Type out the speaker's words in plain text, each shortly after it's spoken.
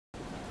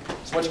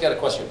So what you got a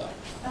question about?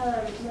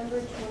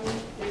 Number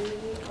 23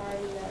 on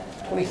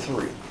the 23.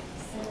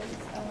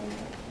 sentence element.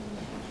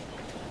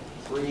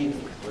 3.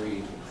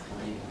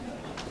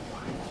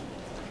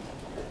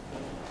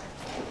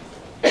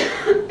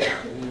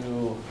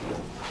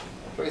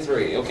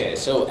 23. Okay,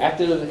 so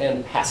active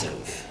and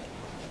passive.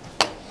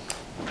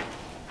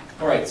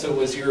 All right, so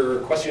was your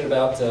question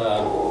about,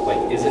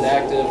 like, is it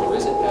active or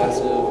is it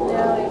passive? Or? No,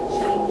 like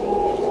changing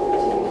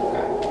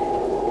Okay.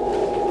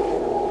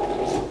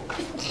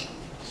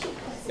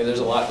 Yeah, there's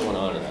a lot going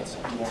on in that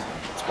sentence. Yeah.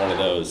 It's one of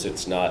those,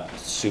 it's not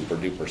super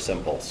duper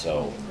simple,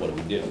 so what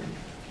do we do?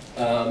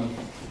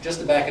 Just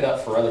to back it up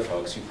for other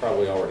folks, you've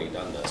probably already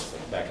done this,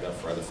 but back it up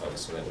for other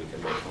folks so that we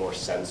can make more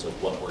sense of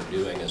what we're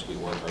doing as we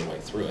work our way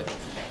through it.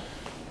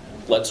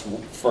 Let's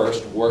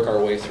first work our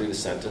way through the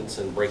sentence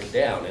and break it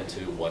down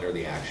into what are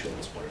the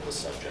actions, what are the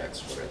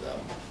subjects, what are the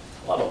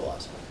blah, blah,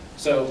 blahs.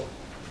 So,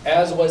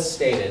 as was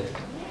stated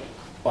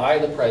by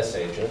the press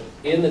agent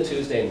in the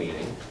Tuesday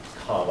meeting,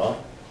 comma,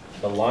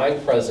 the line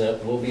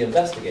president will be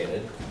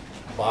investigated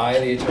by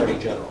the Attorney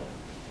General.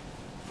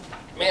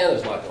 Man,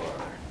 there's a lot going on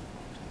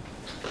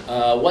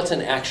there. What's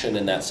an action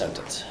in that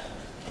sentence?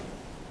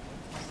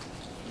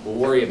 We'll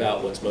worry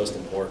about what's most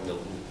important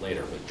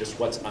later, but just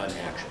what's an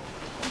action?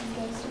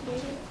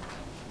 investigated.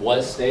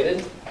 Was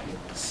stated,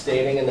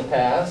 stating in the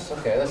past.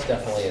 Okay, that's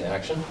definitely an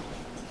action.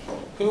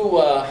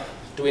 Who,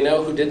 do we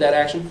know who did that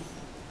action?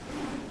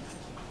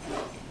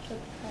 The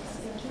press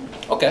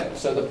agent. Okay,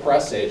 so the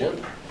press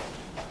agent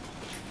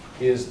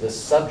is the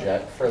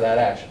subject for that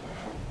action.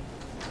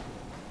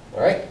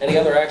 All right, any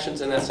other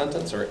actions in that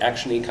sentence or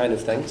action-y kind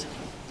of things?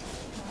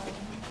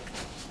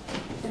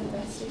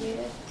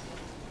 Investigated.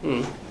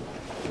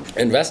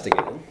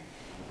 Investigated.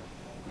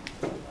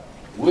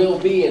 Will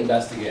be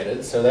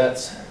investigated, so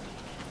that's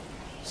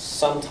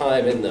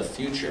sometime in the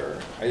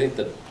future. I think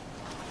the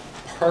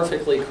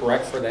perfectly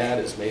correct for that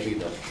is maybe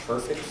the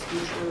perfect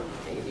future,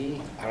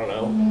 maybe. I don't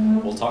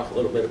know. We'll talk a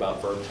little bit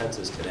about verb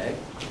tenses today.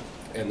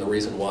 And the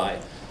reason why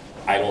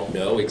I don't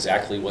know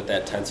exactly what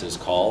that tense is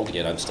called,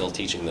 yet I'm still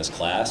teaching this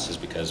class, is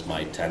because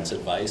my tense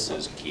advice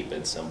is keep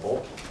it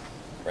simple,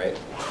 right?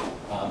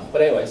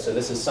 But anyway, so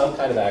this is some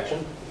kind of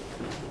action,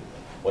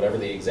 whatever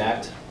the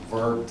exact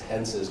verb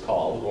tense is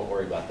called, we won't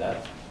worry about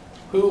that.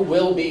 Who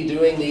will be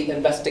doing the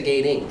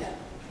investigating?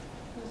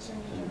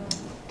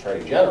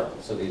 Attorney General.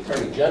 So the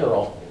Attorney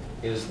General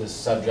is the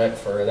subject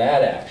for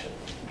that action.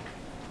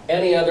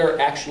 Any other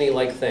action-y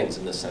like things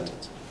in this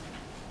sentence?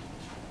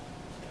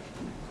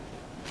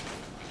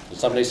 Did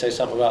somebody say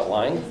something about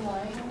lying? Is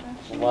lying an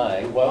action?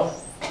 Lying,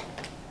 well,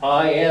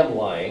 I am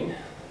lying,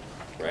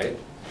 right?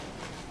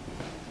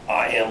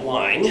 I am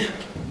lying.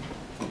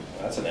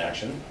 That's an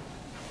action.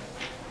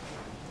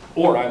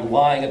 Or I'm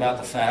lying about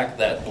the fact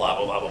that blah,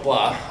 blah, blah, blah,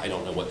 blah. I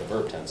don't know what the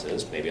verb tense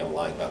is. Maybe I'm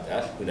lying about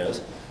that. Who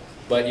knows?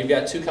 But you've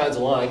got two kinds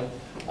of lying.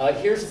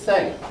 Here's the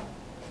thing.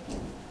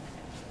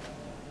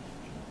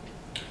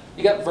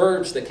 You got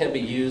verbs that can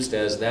be used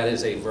as that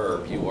is a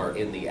verb. You are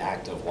in the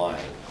act of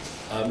lying.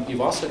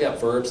 You've also got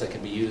verbs that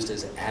can be used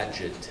as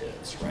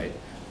adjectives, right?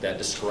 That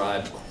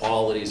describe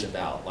qualities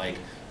about, like,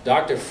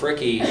 Dr.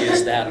 Fricke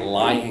is that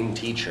lying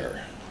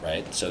teacher,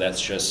 right? So that's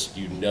just,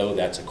 you know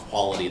that's a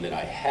quality that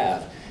I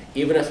have.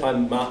 Even if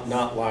I'm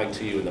not lying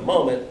to you in the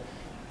moment,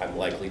 I'm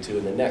likely to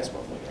in the next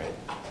moment,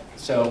 right?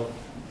 So,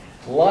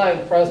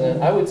 lying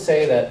president, I would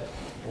say that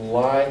the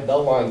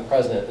lying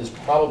president is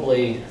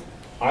probably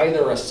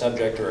either a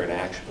subject or an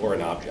action or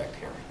an object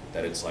here.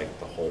 That it's like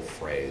the whole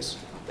phrase,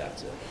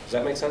 that's it. Does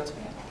that make sense?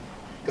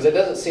 Because it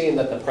doesn't seem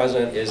that the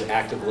president is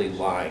actively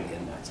lying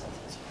in that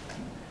sentence.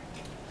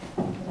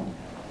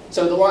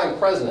 So the lying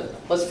president,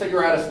 let's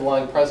figure out if the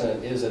lying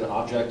president is an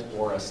object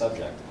or a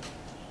subject.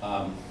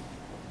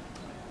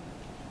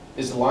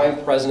 Is the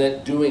lying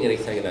president doing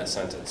anything in that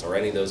sentence, or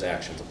any of those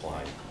actions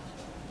applying?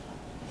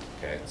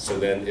 Okay, so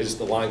then is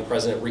the lying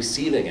president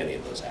receiving any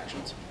of those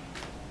actions?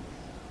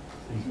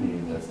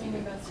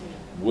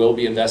 Will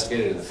be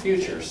investigated in the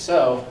future.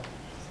 So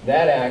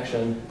that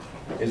action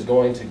is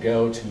going to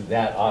go to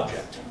that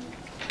object.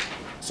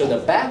 So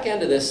the back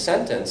end of this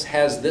sentence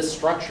has this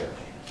structure: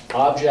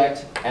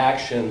 object,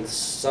 action,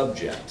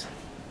 subject.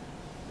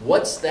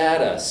 What's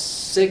that a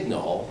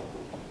signal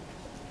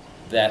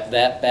that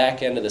that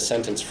back end of the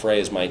sentence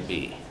phrase might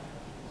be?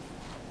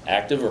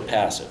 Active or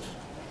passive?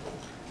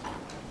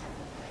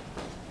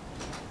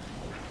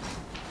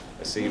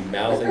 I see you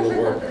mouthing the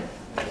word.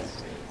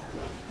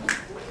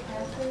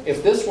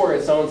 If this were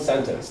its own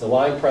sentence, the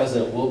lying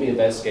president will be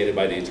investigated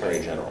by the Attorney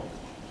General.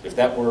 If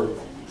that were,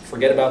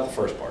 forget about the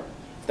first part.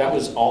 If that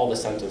was all the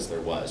sentence there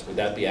was, would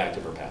that be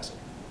active or passive?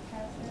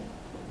 Passive.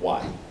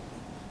 Why?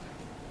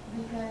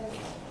 Because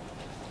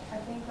I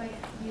think like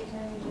the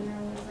Attorney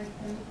General was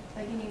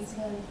like he needs to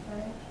go in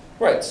front.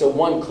 Right, so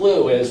one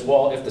clue is,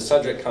 well, if the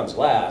subject comes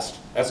last,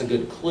 that's a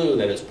good clue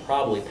that it's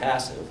probably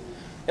passive.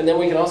 And then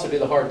we can also do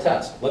the hard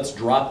test. Let's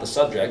drop the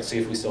subject, see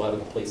if we still have a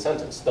complete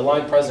sentence. The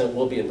lying president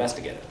will be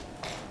investigated.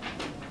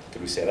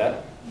 Could we say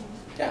that?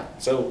 Yeah,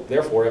 so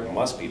therefore it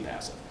must be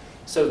passive.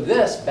 So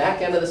this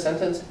back end of the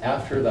sentence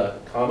after the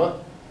comma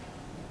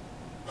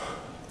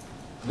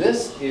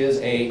This is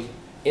a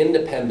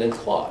independent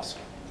clause.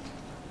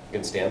 It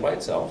can stand by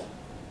itself.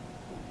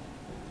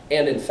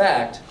 And in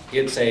fact,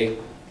 it's a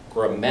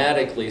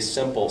grammatically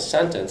simple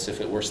sentence if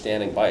it were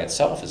standing by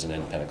itself as an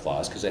independent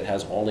clause, because it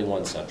has only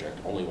one subject,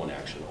 only one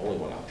action, only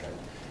one object.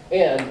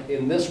 And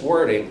in this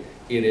wording,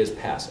 it is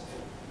passive.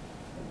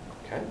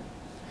 Okay?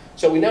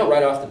 So we know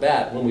right off the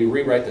bat, when we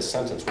rewrite this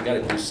sentence, we've got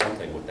to do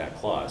something with that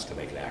clause to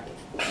make it active.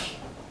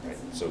 Right?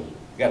 So we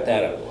got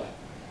that out of the way.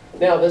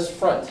 Now this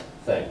front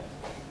thing.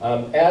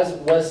 As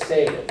was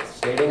stated,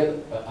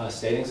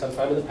 stating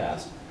sometime in the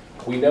past,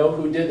 we know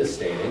who did the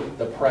stating,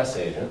 the press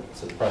agent.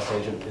 So the press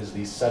agent is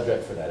the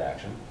subject for that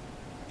action.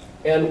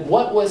 And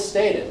what was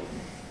stated?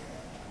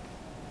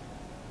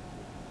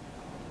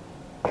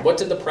 What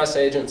did the press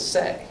agent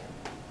say?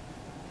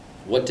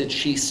 What did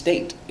she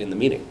state in the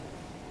meeting?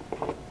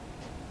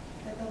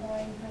 That the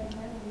line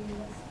president will be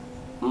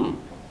investigated.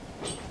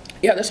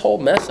 Yeah, this whole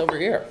mess over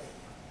here.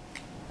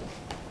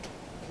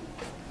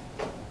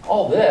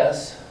 All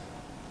this,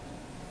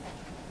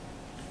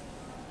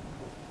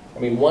 I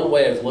mean, one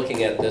way of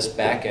looking at this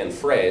back-end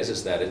phrase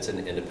is that it's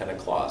an independent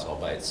clause all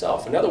by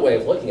itself. Another way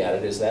of looking at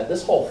it is that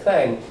this whole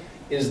thing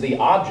is the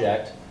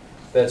object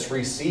that's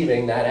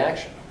receiving that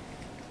action.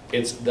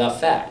 It's the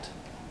fact.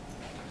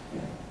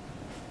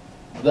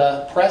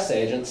 The press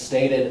agent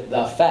stated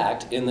the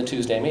fact in the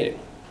Tuesday meeting.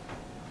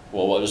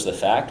 Well, what was the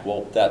fact?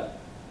 Well, that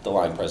the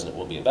line president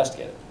will be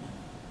investigated.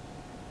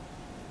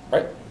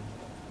 Right?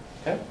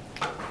 Okay.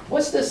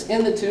 What's this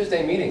in the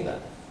Tuesday meeting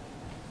then?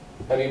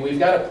 I mean, we've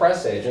got a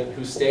press agent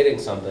who's stating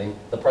something.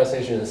 The press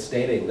agent is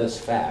stating this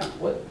fact.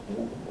 What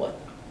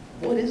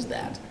is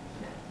that?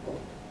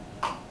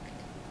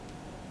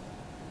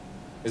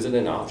 Is it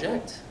an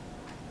object?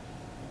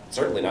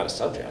 Certainly not a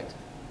subject.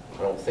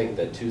 I don't think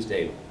the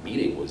Tuesday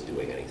meeting was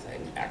doing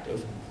anything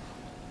active.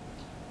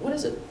 What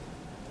is it?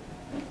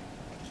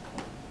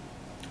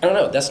 I don't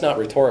know. That's not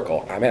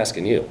rhetorical. I'm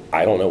asking you.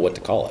 I don't know what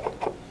to call it.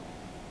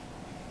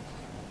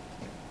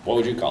 What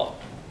would you call it?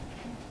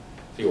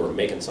 If you were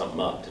making something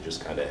up to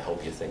just kind of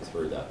help you think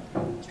through the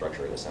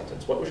structure of a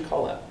sentence, what would you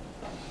call that?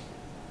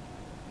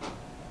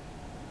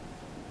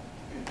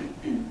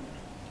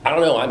 I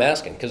don't know, I'm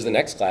asking, because the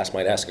next class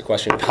might ask a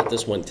question about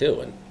this one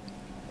too, and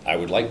I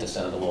would like to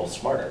sound a little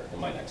smarter in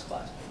my next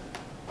class.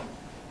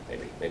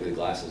 Maybe the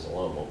glasses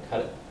alone won't cut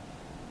it.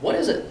 What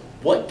is it?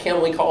 What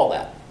can we call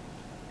that?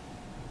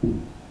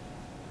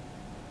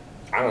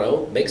 I don't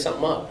know, make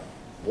something up.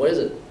 What is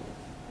it?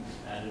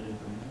 Added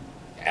information.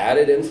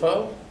 Added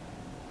info?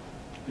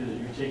 Because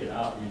if you take it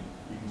out,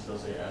 you can still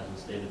say as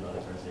was stated by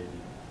the press agent.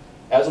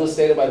 As was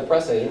stated by the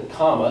press agent,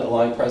 comma, the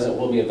line president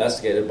will be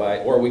investigated by,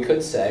 or we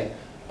could say,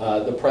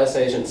 the press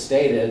agent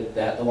stated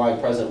that the line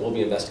president will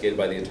be investigated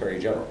by the Attorney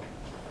General.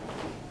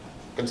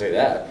 Couldn't say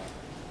that.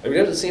 I mean,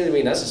 it doesn't seem to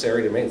be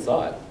necessary to main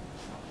thought.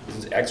 This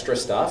is extra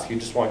stuff. You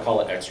just want to call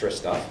it extra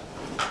stuff.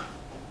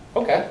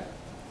 Okay.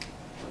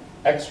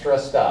 Extra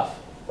stuff.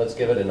 Let's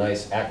give it a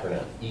nice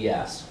acronym,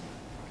 ES.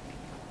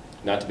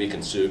 Not to be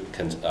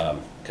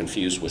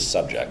confused with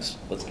subjects.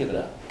 Let's give it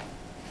a,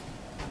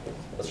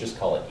 let's just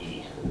call it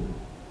E,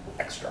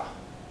 extra.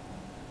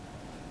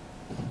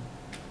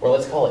 Or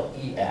let's call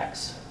it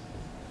EX.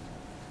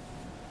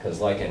 Because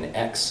like an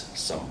X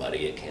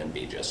somebody, it can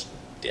be just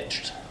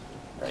ditched,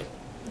 right?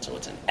 So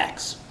it's an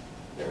X.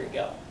 There we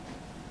go.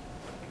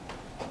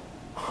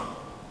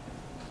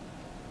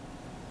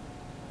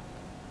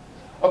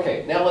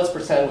 Okay, now let's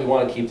pretend we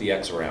want to keep the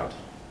X around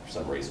for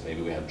some reason.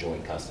 Maybe we have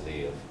joint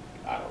custody of,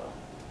 I don't know,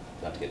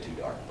 not to get too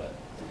dark, but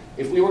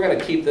if we were going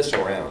to keep this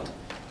around,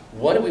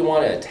 what do we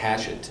want to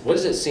attach it to? What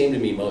does it seem to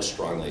me most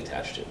strongly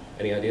attached to?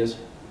 Any ideas?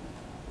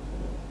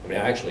 I mean,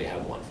 I actually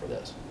have one for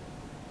this.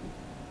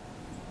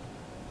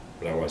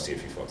 But I want to see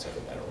if you folks have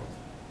a better one.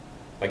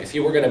 Like if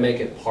you were going to make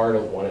it part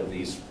of one of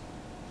these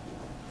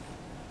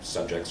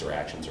subjects or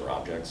actions or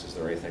objects, is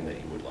there anything that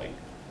you would like?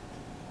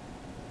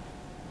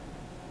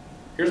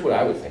 Here's what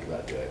I would think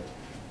about doing.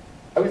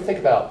 I would think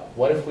about,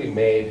 what if we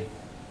made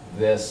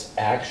this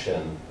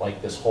action,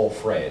 like this whole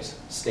phrase,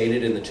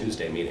 stated in the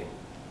Tuesday meeting?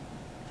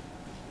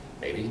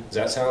 Maybe. Does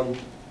that sound?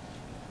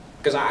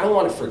 Because I don't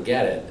want to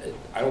forget it.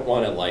 I don't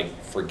want to like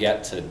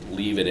forget to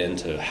leave it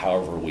into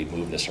however we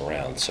move this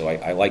around. So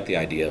I like the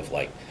idea of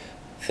like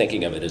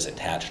thinking of it as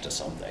attached to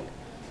something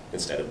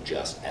instead of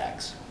just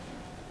X.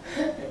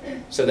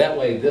 So that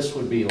way this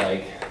would be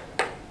like,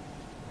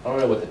 I don't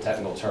know what the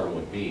technical term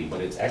would be, but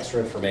it's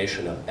extra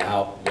information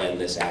about when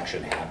this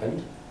action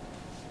happened,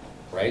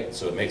 right?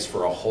 So it makes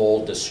for a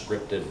whole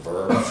descriptive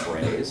verb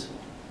phrase.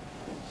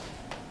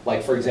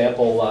 Like for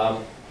example,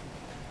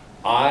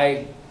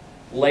 I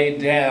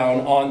laid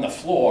down on the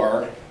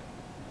floor,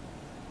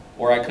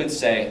 or I could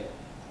say,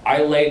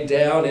 I laid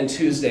down in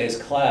Tuesday's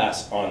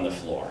class on the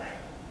floor,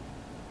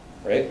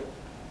 right?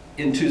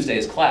 In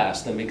Tuesday's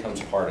class then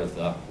becomes part of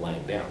the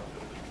laying down,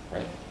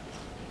 right?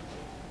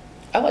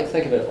 I like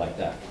thinking of it like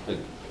that.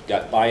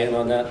 Got buy-in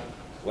on that?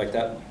 Like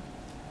that?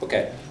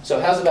 Okay, so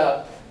how's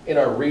about in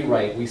our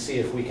rewrite, we see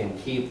if we can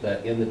keep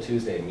that in the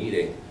Tuesday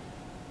meeting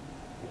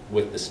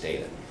with the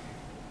stated.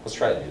 Let's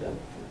try to do that.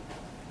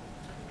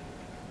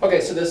 Okay,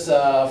 so this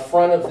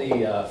front of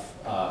the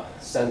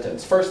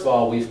sentence. First of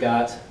all, we've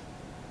got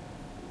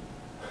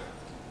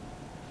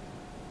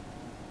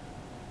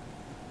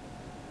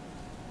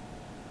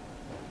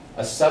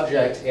a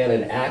subject and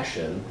an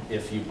action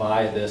if you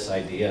buy this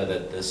idea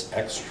that this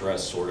extra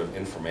sort of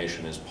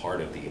information is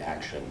part of the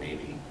action,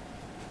 maybe.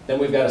 Then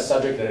we've got a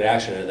subject and an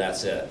action, and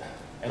that's it.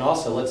 And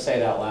also, let's say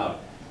it out loud.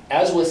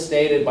 As was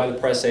stated by the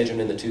press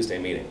agent in the Tuesday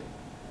meeting.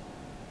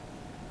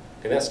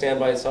 Can that stand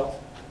by itself?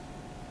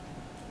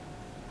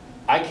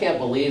 I can't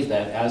believe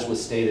that, as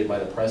was stated by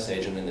the press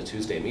agent in the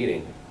Tuesday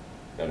meeting.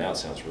 No, now it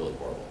sounds really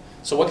horrible.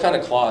 So what kind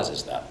of clause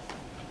is that?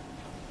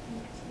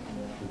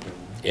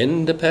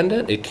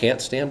 Independent? It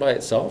can't stand by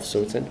itself,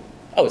 so it's in.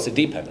 Oh, it's a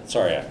dependent.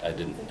 Sorry,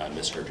 I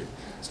misheard you.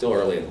 Still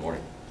early in the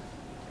morning.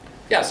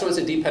 Yeah, so it's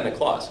a dependent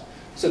clause.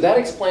 So that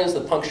explains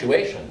the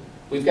punctuation.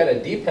 We've got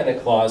a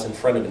dependent clause in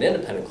front of an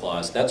independent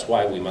clause. That's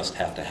why we must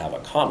have to have a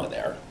comma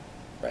there,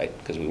 right?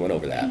 Because we went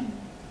over that.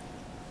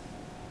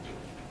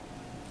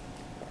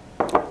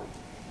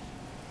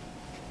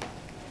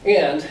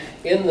 And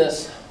in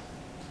this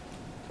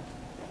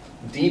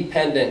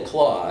dependent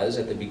clause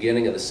at the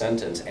beginning of the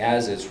sentence,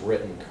 as it's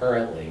written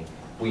currently,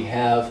 we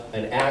have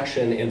an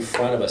action in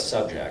front of a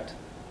subject.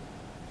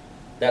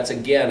 That's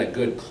again a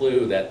good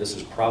clue that this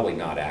is probably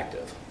not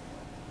active.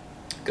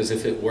 Because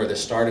if it were the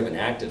start of an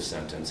active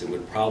sentence, it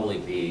would probably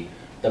be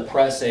the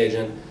press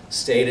agent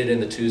stated in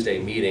the Tuesday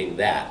meeting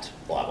that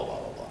blah, blah, blah,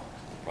 blah, blah.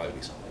 Probably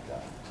be something like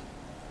that.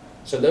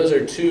 So those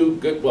are two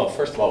good, well,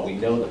 first of all, we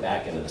know the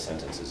back end of the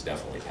sentence is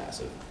definitely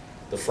passive.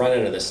 The front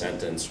end of the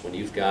sentence, when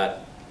you've got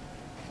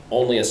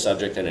only a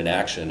subject and an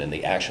action and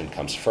the action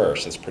comes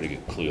first, that's a pretty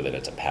good clue that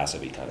it's a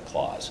passive-y kind of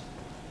clause.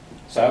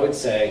 So I would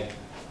say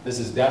this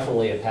is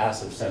definitely a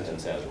passive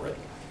sentence as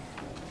written.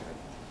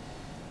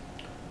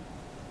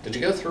 Did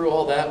you go through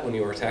all that when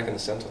you were attacking the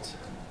sentence?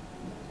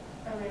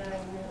 I mean, I knew it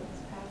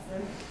was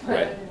passive.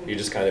 Right. You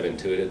just kind of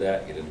intuited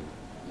that? You didn't?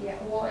 Yeah,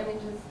 well, and it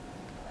just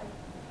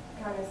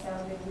kind of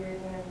sounded weird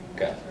whenever you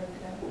Okay. broke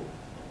it down.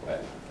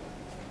 Right.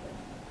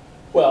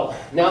 Well,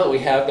 now that we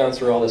have gone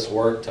through all this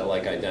work to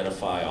like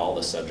identify all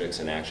the subjects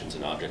and actions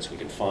and objects, we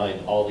can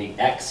find all the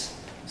X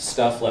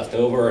stuff left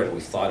over, and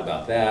we've thought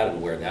about that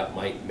and where that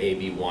might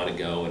maybe want to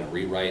go in a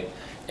rewrite.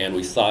 And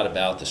we thought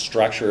about the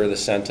structure of the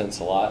sentence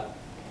a lot.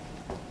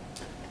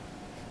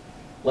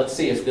 Let's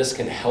see if this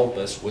can help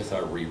us with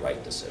our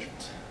rewrite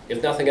decisions.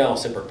 If nothing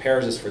else, it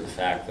prepares us for the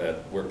fact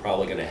that we're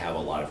probably going to have a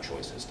lot of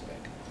choices to make.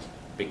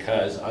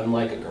 Because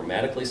unlike a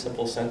grammatically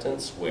simple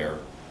sentence where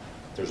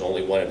there's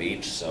only one of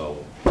each,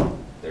 so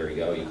there you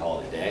go, you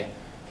call it a day.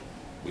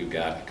 We've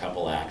got a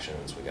couple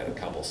actions, we've got a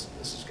couple,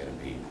 this is going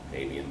to be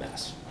maybe a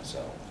mess.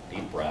 So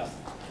deep breath.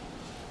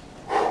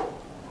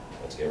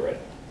 Let's get ready.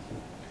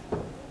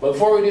 But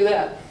before we do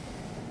that,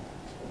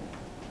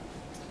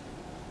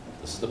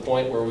 this is the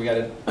point where we got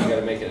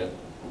to make a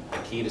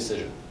key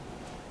decision.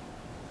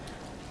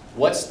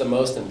 What's the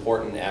most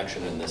important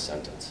action in this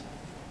sentence?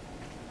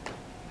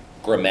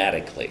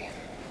 Grammatically.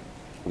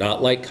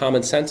 Not like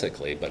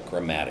commonsensically, but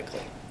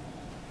grammatically.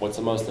 What's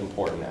the most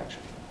important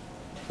action?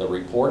 The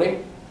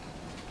reporting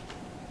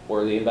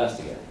or the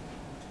investigating?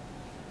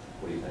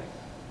 What do you think?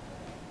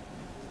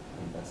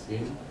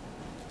 Investigating.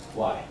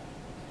 Why?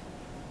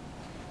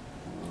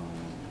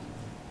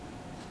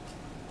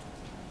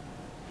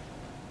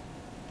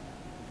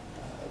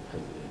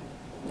 Because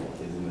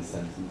it is in the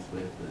sentence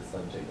with the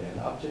subject and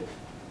object.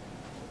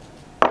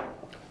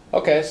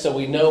 Okay, so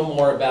we know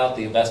more about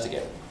the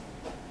investigating.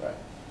 Right.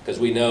 Because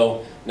we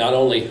know not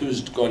only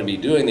who's going to be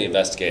doing the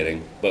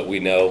investigating, but we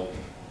know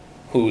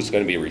who's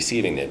going to be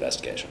receiving the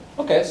investigation.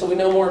 Okay, so we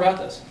know more about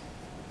this.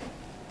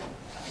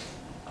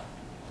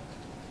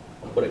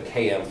 I'll put a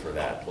KM for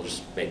that. We'll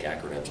just make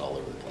acronyms all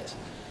over the place.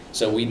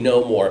 So we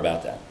know more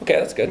about that. Okay,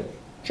 that's good.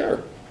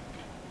 Sure.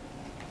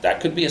 That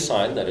could be a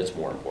sign that it's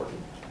more important.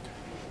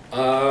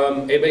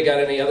 Anybody got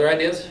any other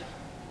ideas?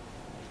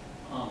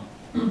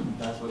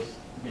 That's what's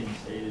being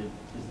stated,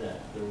 is that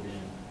there will be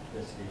an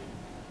investigation.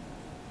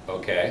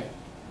 Okay.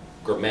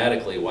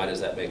 Grammatically, why does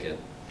that make it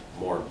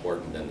more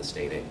important than the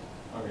stating?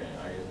 Okay,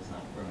 I guess it's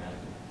not grammatically.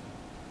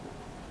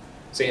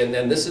 See, and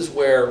then this is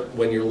where,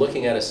 when you're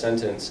looking at a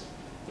sentence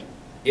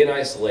in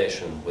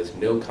isolation with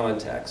no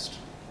context,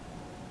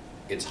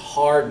 it's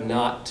hard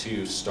not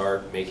to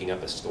start making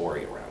up a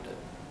story around it,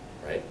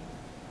 right?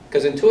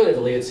 Because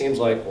intuitively it seems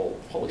like, well,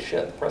 holy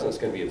shit, the president's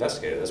going to be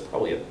investigated. That's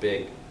probably a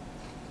big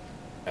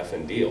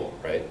effing deal,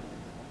 right?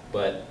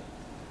 But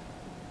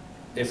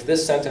if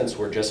this sentence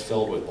were just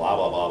filled with blah,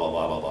 blah, blah, blah,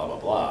 blah, blah, blah, blah,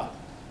 blah,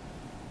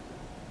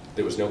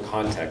 there was no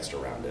context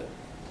around it.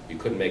 You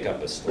couldn't make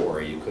up a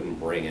story. You couldn't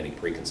bring any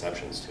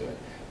preconceptions to it.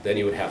 Then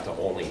you would have to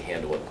only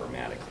handle it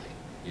grammatically.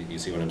 You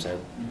see what I'm saying?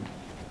 Mm-hmm.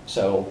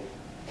 So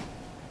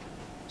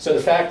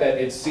the fact that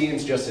it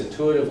seems just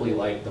intuitively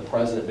like the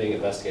president being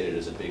investigated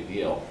is a big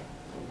deal,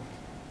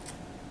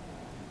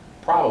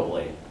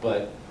 probably,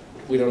 but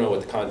we don't know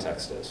what the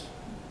context is.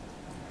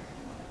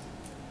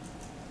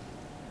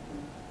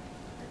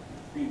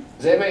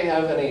 Does anybody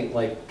have any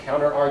like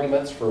counter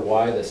arguments for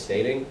why the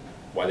stating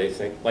Why they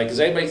think, like, does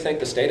anybody think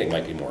the stating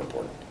might be more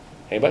important?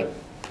 Anybody?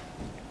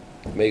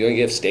 Anybody going to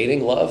give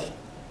stating love?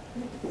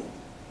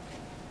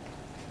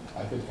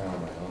 I could count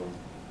on my own.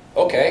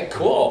 Okay,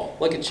 cool.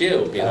 Look at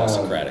you being all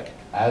Socratic.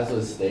 As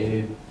was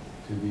stated,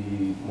 to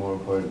be more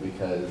important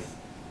because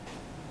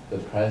the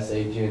press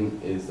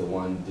agent is the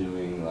one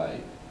doing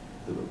like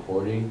the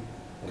reporting.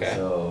 And Okay.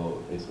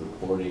 so it's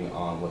reporting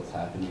on what's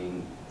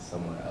happening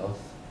somewhere else.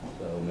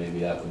 So maybe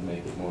that would make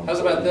it more How's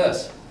important. about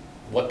this?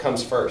 What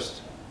comes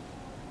first?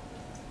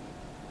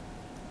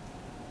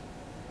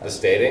 The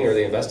stating or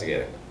the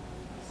investigating?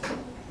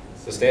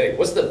 The stating.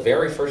 What's the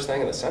very first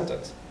thing in the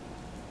sentence?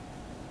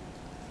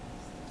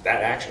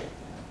 That action.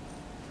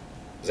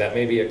 Is that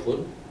maybe a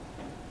clue?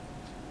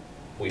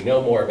 We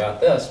know more about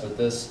this, but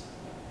this,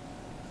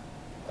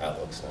 that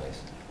looks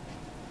nice.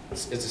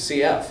 It's a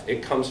CF.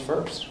 It comes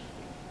first.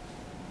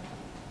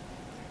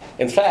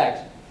 In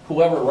fact,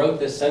 whoever wrote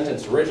this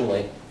sentence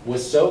originally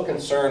was so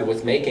concerned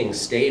with making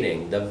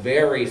stating the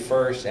very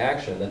first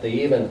action that they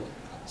even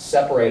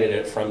separated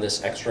it from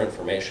this extra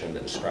information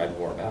that described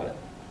more about it.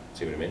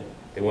 See what I mean?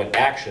 They went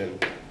action,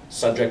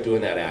 subject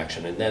doing that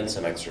action, and then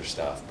some extra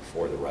stuff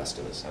before the rest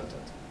of the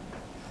sentence.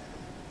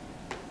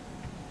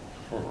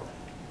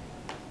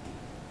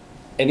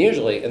 And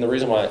usually, and the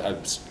reason why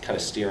I'm kind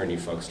of steering you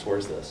folks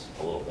towards this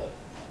a little bit,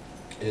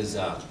 is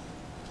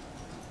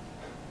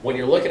when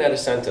you're looking at a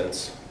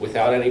sentence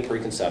without any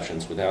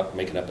preconceptions, without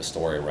making up a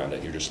story around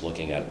it, you're just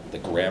looking at the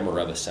grammar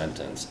of a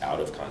sentence out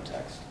of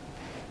context,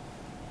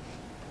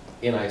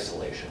 in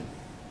isolation.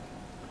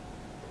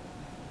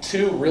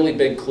 Two really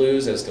big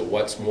clues as to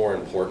what's more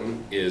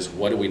important is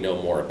what do we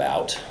know more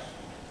about?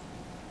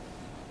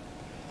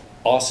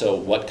 Also,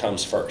 what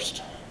comes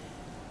first?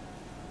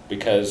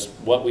 Because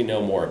what we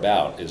know more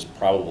about is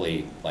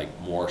probably like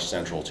more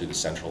central to the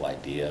central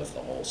idea of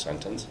the whole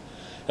sentence.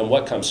 And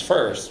what comes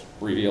first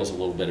reveals a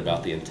little bit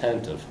about the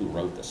intent of who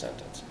wrote the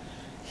sentence.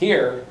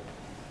 Here,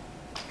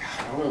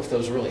 I don't know if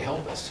those really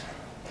help us.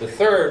 A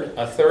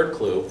third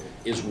clue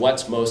is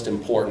what's most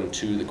important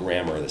to the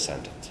grammar of the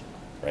sentence,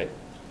 right?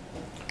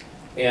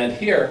 And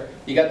here,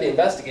 you got the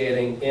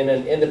investigating in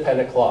an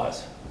independent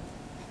clause.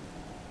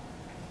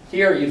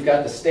 Here, you've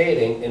got the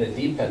stating in a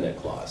dependent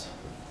clause.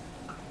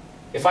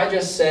 If I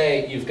just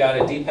say you've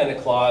got a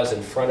dependent clause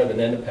in front of an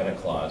independent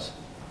clause,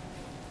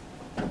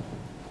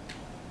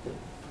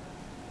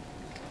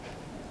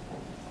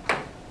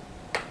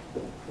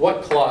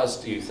 what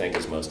clause do you think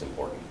is most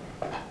important?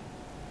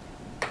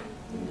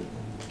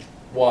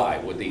 Why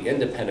would the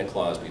independent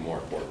clause be more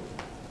important?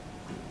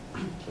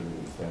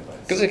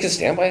 Because it can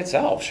stand by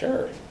itself,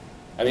 sure.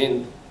 I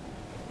mean,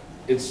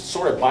 it's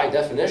sort of by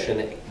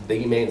definition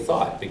the main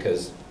thought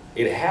because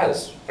it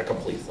has a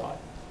complete thought.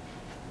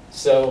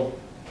 So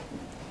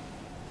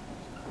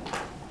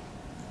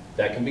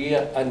that can be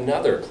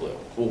another clue.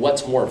 Well,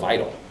 what's more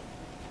vital,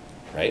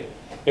 right?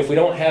 If we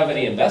don't have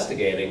any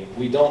investigating,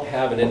 we don't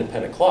have an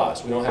independent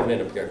clause. We don't have an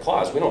independent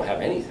clause, we don't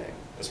have anything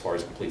as far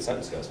as a complete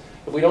sentence goes.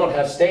 If we don't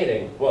have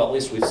stating, well, at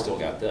least we've still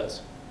got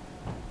this.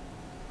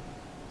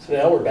 So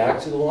now we're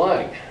back to the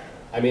lying.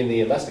 I mean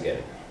the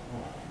investigating.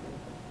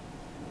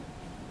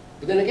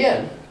 But then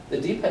again, the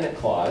dependent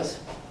clause,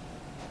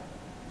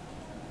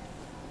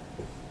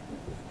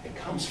 it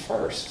comes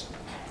first.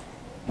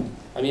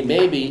 I mean,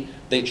 maybe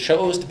they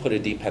chose to put a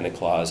dependent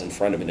clause in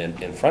front of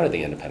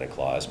the independent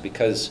clause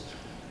because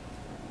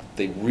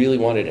they really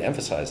wanted to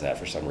emphasize that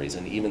for some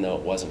reason, even though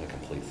it wasn't a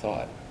complete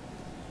thought.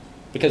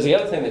 Because the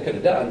other thing they could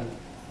have done,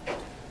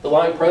 the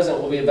lying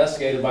president will be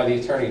investigated by the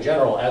Attorney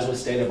General, as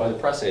was stated by the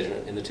press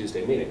agent in the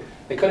Tuesday meeting.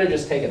 They could have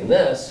just taken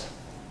this,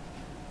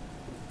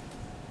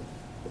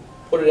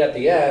 put it at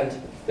the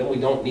end, then we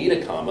don't need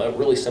a comma. It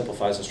really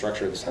simplifies the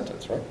structure of the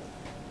sentence, right?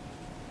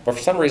 But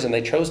for some reason,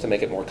 they chose to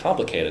make it more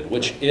complicated,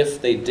 which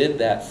if they did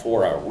that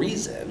for a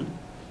reason,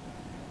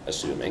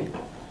 assuming,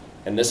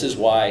 and this is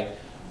why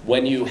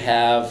when you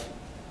have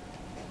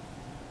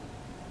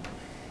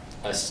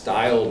a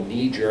style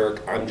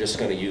knee-jerk, I'm just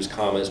going to use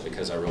commas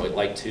because I really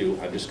like to,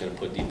 I'm just going to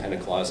put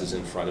dependent clauses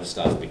in front of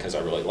stuff because I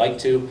really like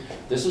to,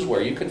 this is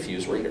where you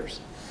confuse readers.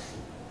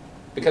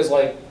 Because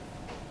like,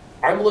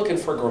 I'm looking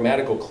for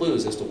grammatical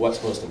clues as to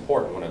what's most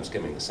important when I'm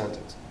skimming the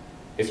sentence.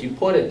 If you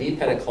put a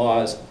dependent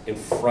clause in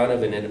front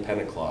of an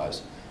independent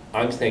clause,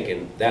 I'm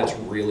thinking that's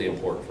really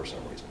important for some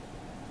reason.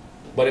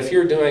 But if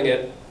you're doing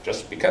it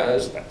just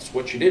because that's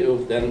what you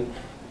do, then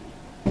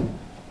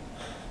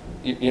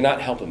you're not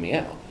helping me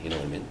out, you know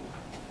what I mean?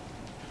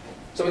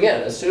 So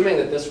again, assuming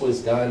that this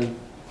was done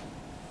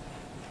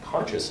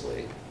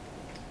consciously,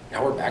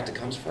 now we're back to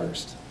comes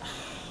first.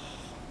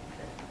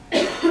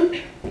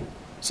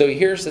 So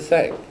here's the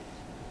thing.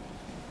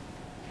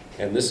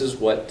 And this is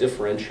what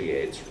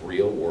differentiates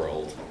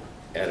real-world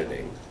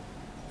editing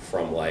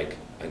from like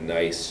a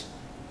nice,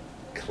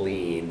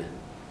 clean,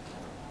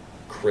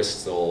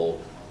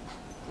 crystal,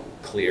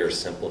 clear,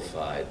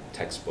 simplified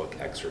textbook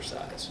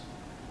exercise.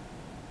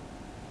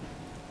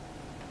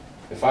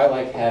 If I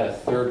like had a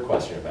third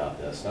question about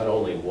this, not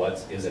only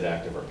what is it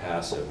active or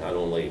passive, not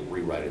only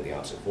rewriting the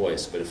opposite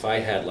voice, but if I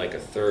had like a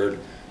third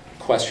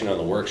question on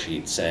the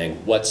worksheet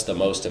saying, what's the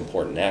most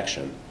important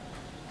action?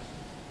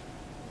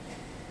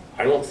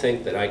 I don't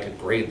think that I could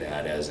grade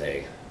that as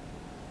it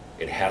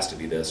has to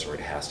be this or it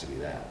has to be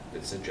that.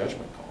 It's a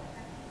judgment call.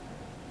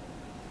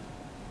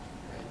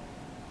 Right?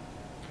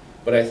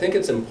 But I think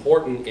it's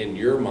important in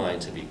your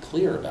mind to be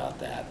clear about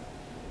that,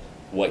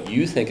 what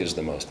you think is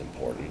the most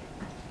important.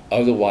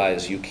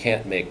 Otherwise, you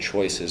can't make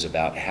choices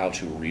about how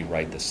to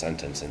rewrite the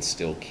sentence and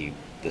still keep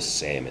the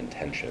same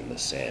intention, the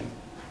same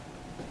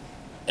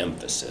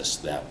emphasis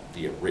that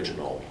the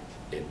original,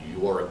 in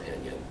your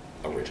opinion,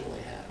 originally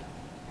had.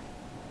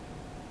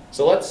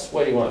 So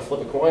what do you want,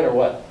 flip a coin or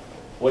what?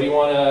 What do you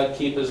want to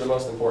keep as the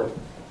most important?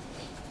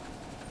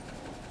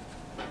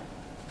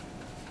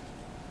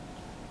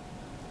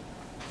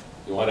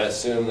 You want to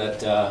assume that,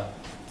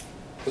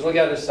 because we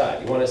got to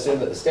decide, you want to assume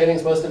that the stating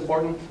is most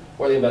important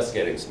or the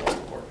investigating is most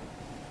important?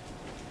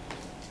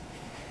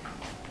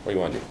 What do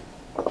you want to do?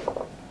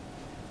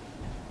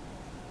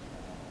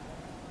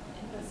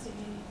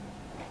 Investigating.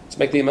 Let's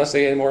make the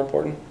investigating more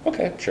important?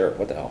 Okay, sure,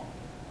 what the hell.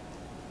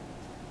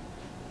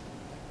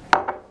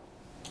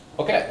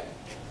 Okay,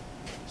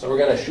 so we're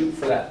going to shoot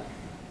for that.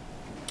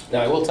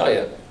 Now I will tell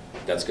you,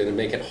 that's going to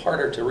make it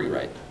harder to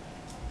rewrite.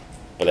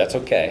 But that's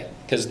okay,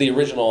 because the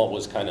original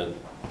was kind of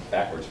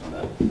backwards from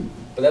that.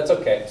 But that's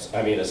okay,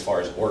 I mean, as far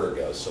as order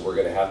goes. So we're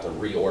going to have to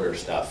reorder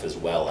stuff as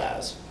well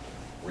as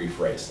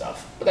rephrase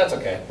stuff. But that's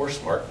okay, we're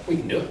smart, we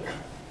can do it.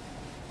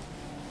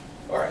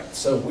 All right,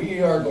 so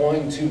we are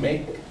going to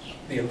make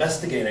the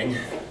investigating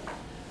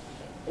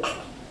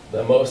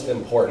the most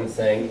important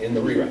thing in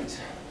the rewrite.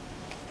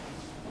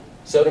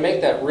 So to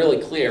make that really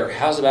clear,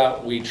 how's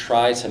about we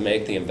try to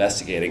make the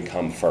investigating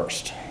come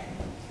first?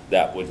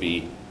 That would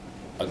be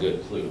a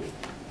good clue.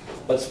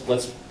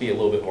 Let's be a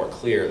little bit more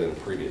clear than the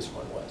previous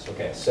one was.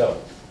 Okay, so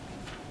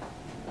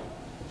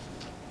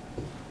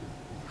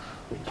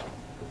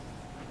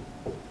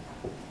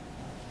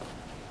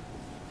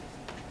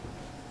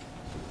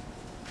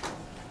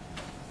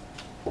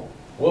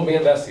will be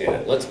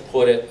investigated.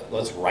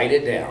 Let's write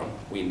it down.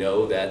 We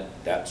know that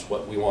that's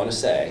what we want to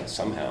say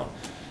somehow.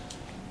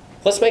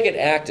 Let's make it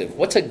active.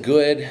 What's a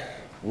good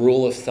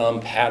rule of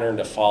thumb pattern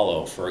to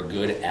follow for a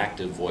good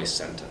active voice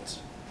sentence?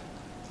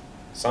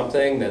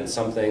 Something, then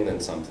something, then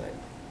something.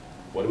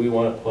 What do we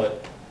want to put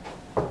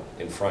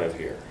in front of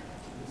here?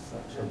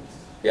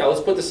 Yeah,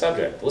 let's put the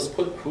subject. Let's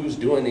put who will be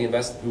doing the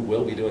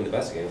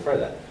investigating in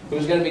front of that.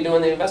 Who's going to be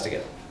doing the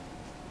investigating?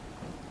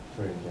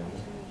 Attorney General.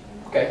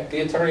 Okay,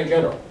 the Attorney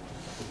General.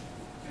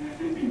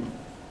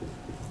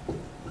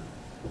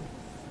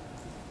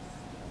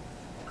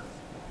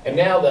 And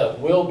now the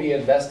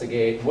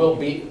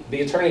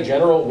the Attorney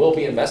General will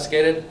be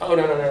investigated. Oh,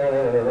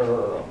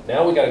 no.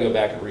 Now we got to go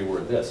back and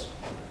reword this.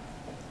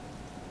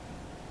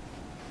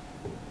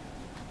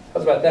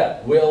 How's about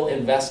that? Will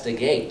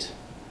investigate.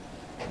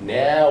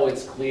 Now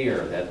it's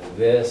clear that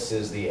this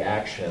is the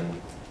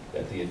action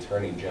that the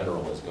Attorney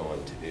General is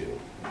going to do.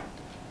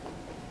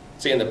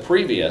 See, in the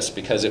previous,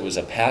 because it was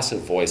a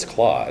passive voice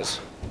clause,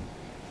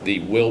 the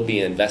will be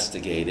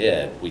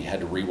investigated, we had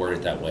to reword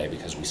it that way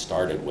because we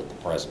started with the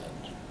president,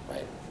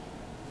 right?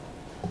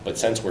 But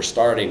since we're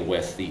starting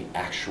with the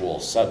actual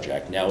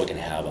subject, now we can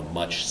have a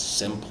much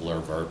simpler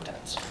verb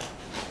tense.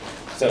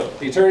 So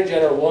the Attorney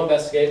General will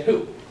investigate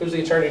who? Who's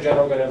the Attorney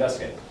General going to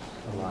investigate?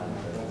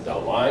 The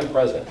line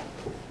president.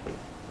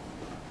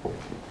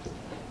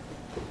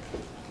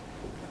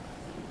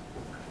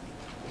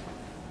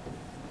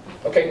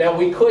 Okay, now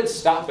we could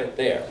stop it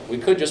there. We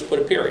could just put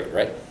a period,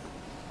 right?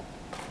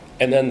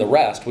 And then the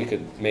rest, we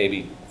could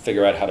maybe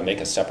figure out how to make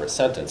a separate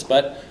sentence.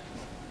 But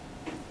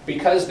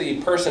because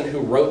the person who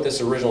wrote this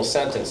original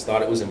sentence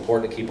thought it was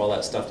important to keep all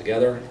that stuff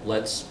together,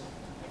 let's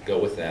go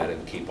with that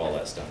and keep all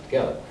that stuff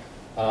together.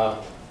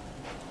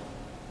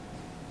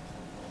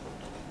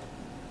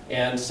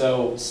 And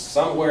so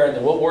somewhere, and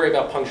then we'll worry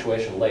about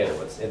punctuation later,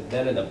 but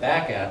then in the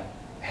back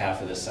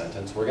half of this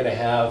sentence, we're going to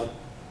have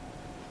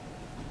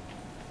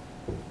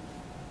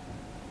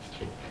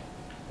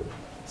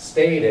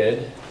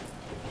stated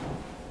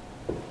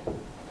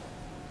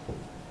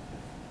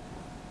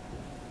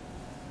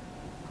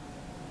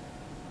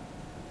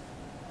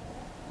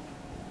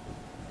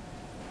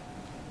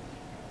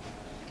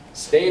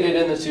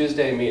in the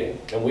Tuesday meeting.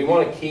 And we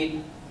want to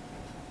keep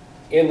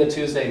in the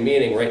Tuesday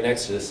meeting right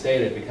next to the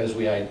stated because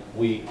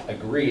we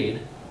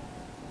agreed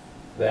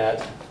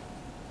that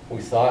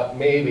we thought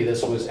maybe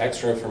this was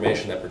extra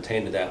information that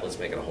pertained to that. Let's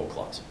make it a whole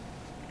clause.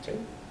 Okay.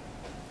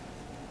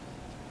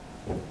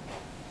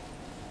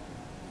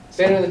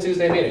 Stated in the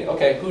Tuesday meeting.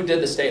 Okay, who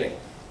did the stating?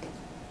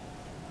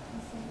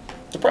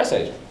 The press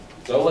agent.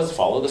 So let's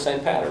follow the same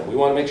pattern. We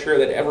want to make sure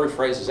that every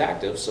phrase is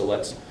active, so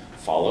let's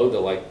follow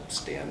the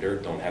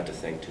standard, don't have to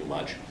think too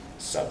much,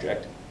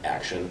 subject,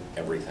 action,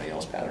 everything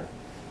else pattern.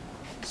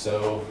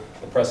 So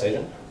the press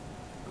agent.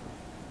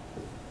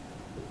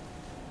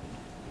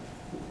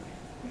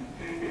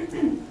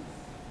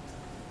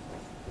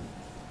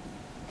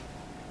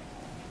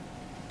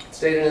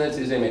 Stated in the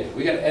Tuesday meeting.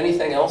 We got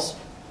anything else?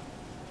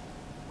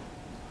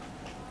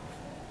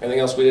 Anything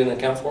else we didn't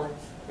account for?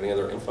 Any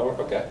other info?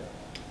 Okay.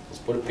 Let's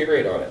put a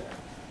period on it.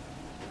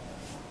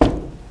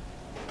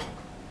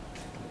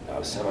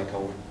 Not a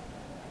semicolon.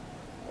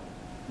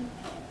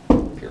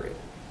 Period.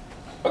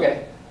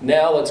 Okay,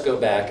 now let's go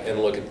back and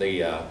look at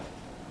the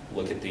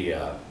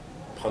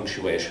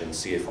punctuation,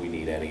 see if we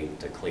need any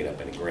to clean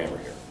up any grammar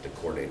here to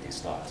coordinate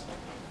these thoughts.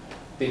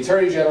 The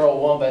Attorney General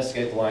will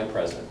investigate the line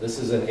president. This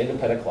is an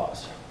independent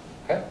clause.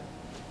 Okay?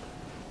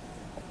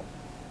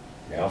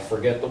 Now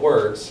forget the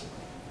words.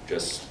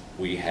 Just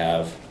we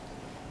have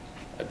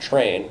a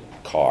train,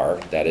 car,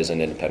 that is an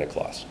independent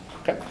clause.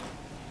 Okay?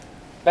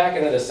 Back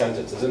into this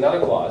sentence is another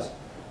clause.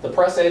 The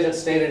press agent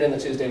stated in the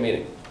Tuesday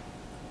meeting.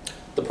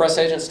 The press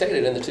agent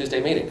stated in the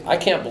Tuesday meeting. I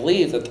can't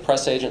believe that the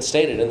press agent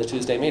stated in the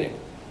Tuesday meeting.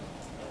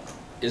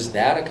 Is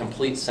that a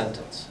complete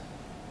sentence?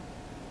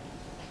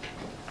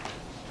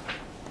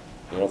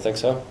 You don't think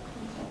so?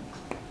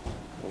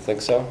 You don't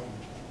think so?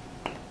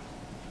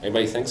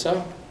 Anybody think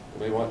so?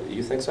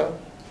 You think so?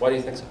 Why do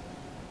you think so?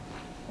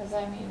 Because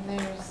I mean,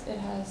 it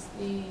has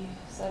the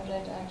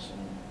subject, action,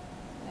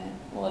 and,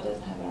 well, it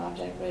doesn't have an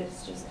object, but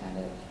it's just kind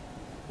of.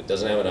 It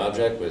doesn't have an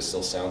object, but it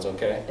still sounds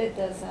okay? It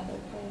does sound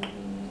okay. I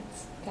mean,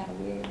 it's kind of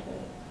weird,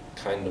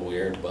 but. Kind of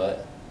weird,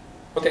 but.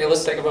 Okay,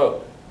 let's take a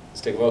vote.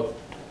 Let's take a vote.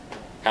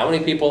 How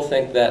many people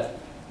think that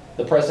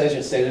the press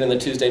agent stated in the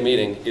Tuesday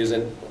meeting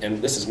isn't,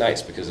 and this is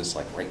nice because it's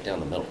like right down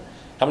the middle.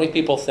 How many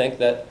people think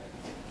that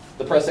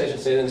the press agent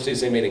stated in the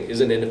Tuesday meeting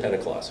is an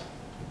independent clause?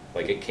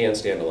 Like it can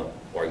stand alone,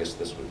 or I guess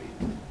this would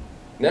be.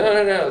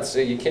 No. So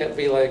you can't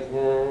be like,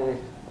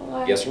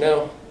 yes or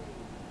no,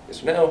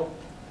 yes or no.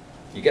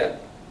 You got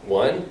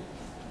 1,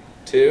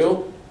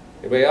 2,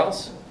 anybody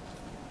else?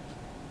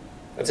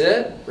 That's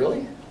it?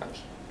 Really? I'm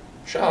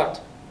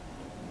shocked.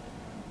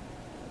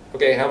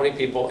 Okay, how many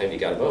people, and you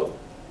gotta vote.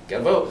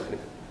 Gotta vote.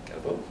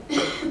 Gotta vote.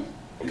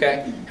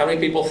 Okay, how many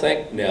people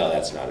think, no,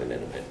 that's not an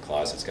independent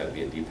clause, it's gotta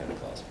be a dependent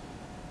clause?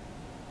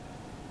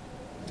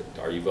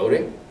 Are you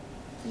voting?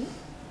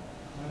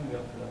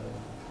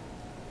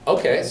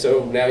 Okay,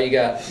 so now you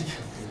got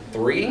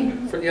 3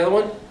 for the other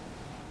one?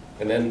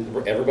 And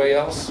then everybody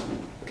else?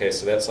 Okay,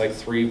 so that's like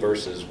 3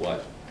 versus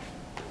what?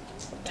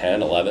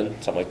 10,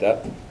 11, something like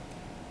that?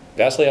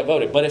 Vastly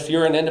outvoted. But if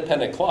you're an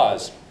independent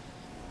clause,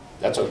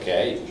 that's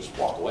okay, you can just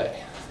walk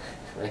away,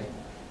 right?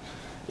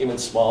 Even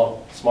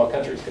small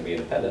countries can be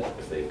independent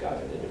if they've got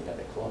an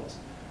independent clause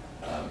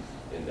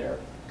in their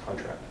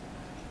contract.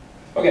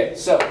 Okay,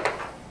 so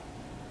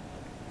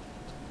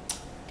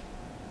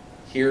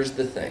here's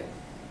the thing.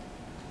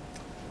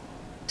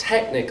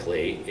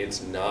 Technically,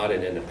 it's not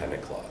an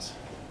independent clause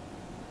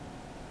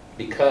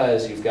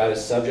because you've got a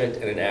subject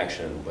and an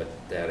action, but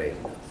that ain't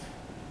enough.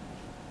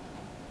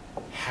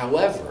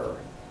 However,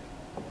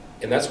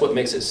 and that's what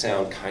makes it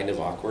sound kind of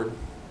awkward.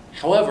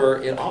 However,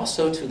 it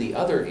also to the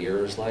other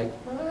ear is like,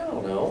 well, I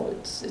don't know,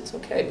 it's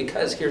okay,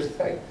 because here's the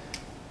thing.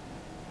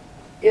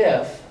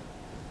 If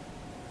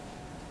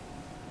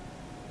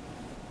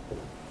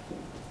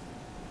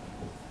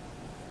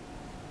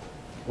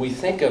we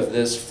think of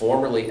this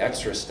formerly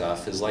extra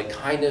stuff as like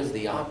kind of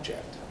the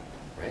object,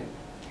 right?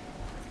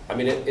 I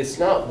mean, it's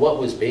not what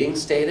was being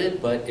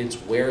stated, but it's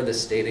where the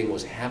stating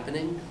was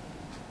happening.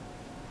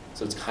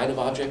 So it's kind of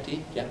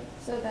object-y, yeah?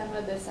 So then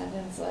with this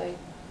sentence, like,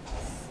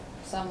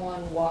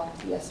 someone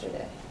walked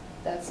yesterday,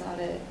 that's not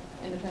an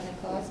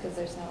independent clause because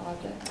there's no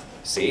object?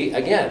 See,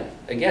 again,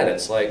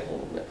 it's like,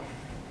 well,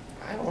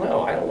 I don't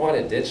know, I don't want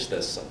to ditch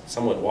this,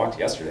 someone walked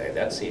yesterday,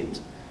 that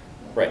seems,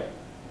 right.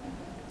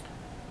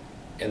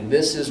 And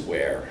this is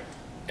where,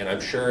 and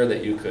I'm sure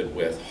that you could,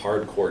 with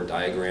hardcore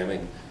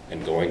diagramming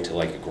and going to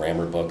like a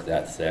grammar book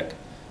that thick,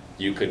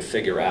 you could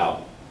figure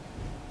out,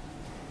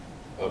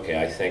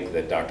 okay, I think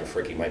that Dr.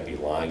 Fricke might be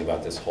lying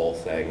about this whole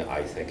thing.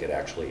 I think it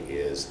actually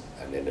is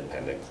an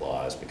independent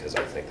clause because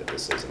I think that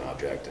this is an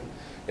object.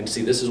 And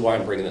see, this is why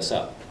I'm bringing this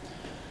up.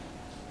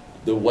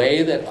 The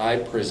way that I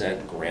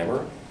present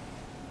grammar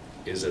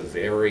is a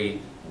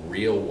very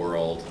real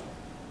world,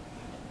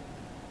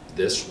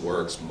 this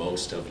works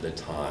most of the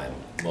time.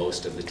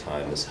 Most of the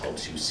time this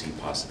helps you see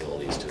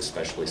possibilities to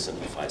especially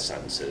simplify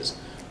sentences.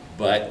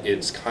 But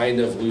it's kind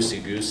of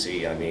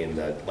loosey-goosey. I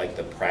mean, like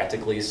the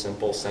practically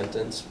simple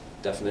sentence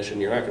definition,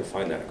 you're not going to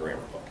find that in a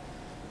grammar book.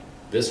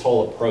 This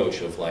whole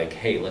approach of like,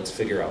 hey, let's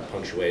figure out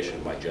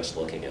punctuation by just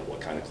looking at what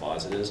kind of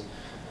clause it is,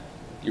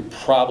 you're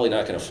probably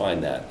not going to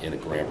find that in a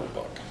grammar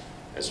book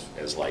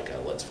as like a,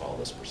 let's follow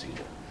this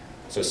procedure.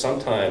 So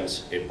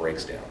sometimes it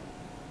breaks down.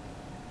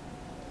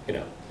 You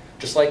know,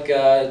 just like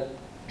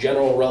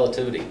general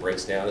relativity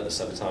breaks down at the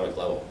subatomic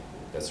level.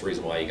 That's the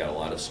reason why you got a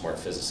lot of smart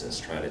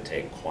physicists trying to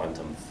take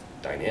quantum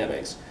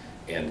dynamics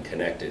and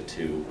connect it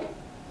to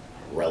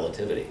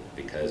relativity,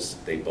 because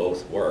they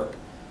both work,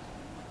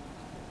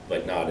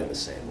 but not in the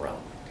same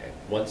realm.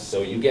 Okay.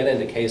 So you get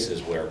into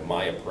cases where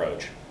my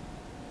approach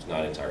is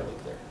not entirely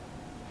clear.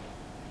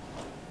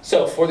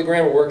 So for the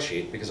grammar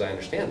worksheet, because I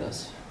understand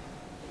this,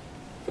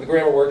 for the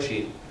grammar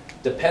worksheet,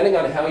 depending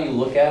on how you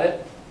look at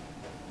it,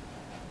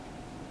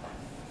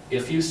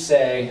 if you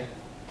say,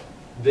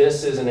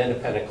 this is an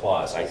independent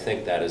clause, I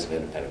think that is an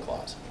independent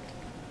clause,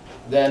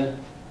 then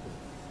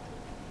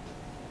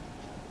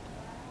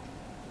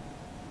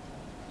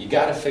you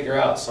got to figure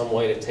out some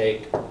way to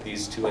take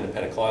these two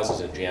independent clauses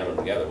and jam them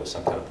together with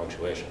some kind of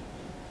punctuation.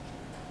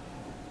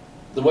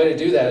 The way to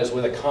do that is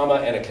with a comma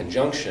and a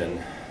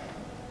conjunction.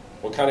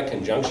 What kind of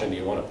conjunction do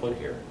you want to put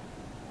here?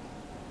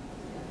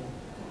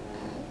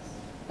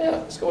 Yeah,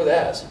 let's go with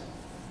as.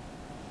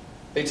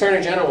 The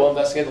Attorney General will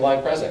investigate the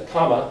lying president,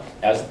 comma,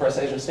 as the press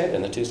agent stated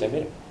in the Tuesday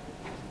meeting.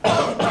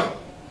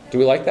 Do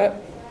we like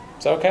that?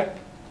 Is that okay?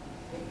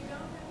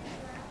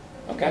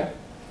 Okay.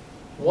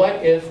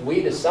 What if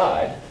we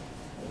decide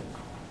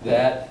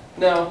that,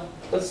 no,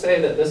 let's say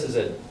that this is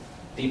a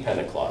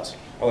dependent clause.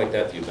 I like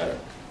that view better.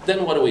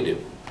 Then what do,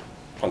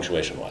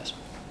 punctuation-wise?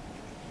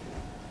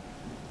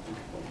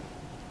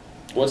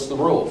 What's the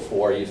rule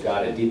for you've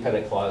got a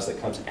dependent clause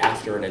that comes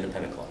after an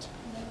independent clause?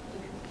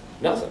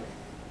 Nothing.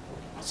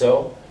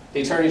 So,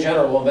 the Attorney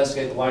General will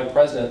investigate the lying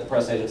president, the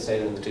press agent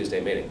stated in the Tuesday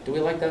meeting. Do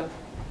we like that?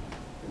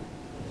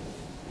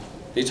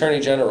 The Attorney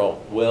General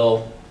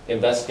will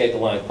investigate the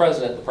lying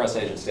president, the press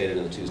agent stated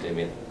in the Tuesday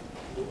meeting.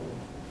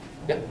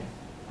 Yeah?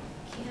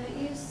 Can't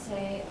you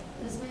say,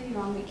 this may be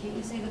wrong, but can't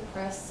you say the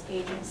press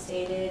agent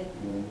stated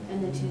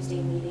in the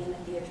Tuesday meeting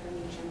that the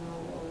Attorney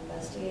General will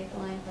investigate the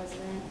lying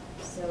president?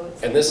 So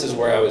it's. And this is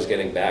where I was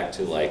getting back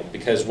to, like,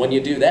 because when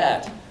you do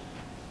that,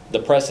 the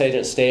press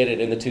agent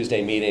stated in the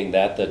Tuesday meeting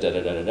that the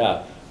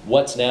da-da-da-da-da,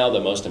 what's now the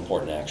most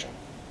important action?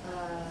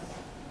 I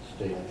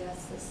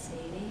guess the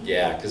stating.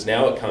 Yeah, because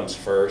now it comes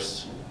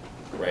first,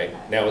 right?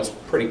 Now it's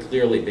pretty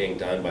clearly being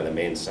done by the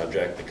main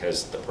subject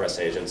because the press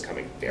agent's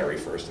coming very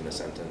first in the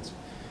sentence.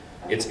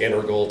 It's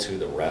integral to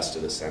the rest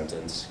of the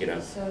sentence, you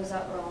know? So is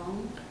that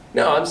wrong?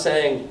 No, I'm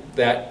saying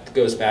that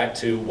goes back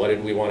to what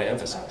did we want to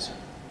emphasize?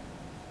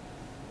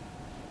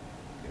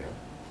 You know?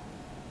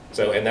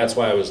 So, and that's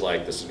why I was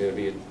like, this is going to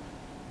be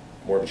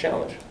more of a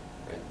challenge,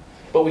 right?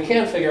 But we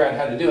can figure out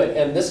how to do it,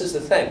 and this is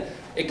the thing.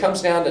 It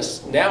comes down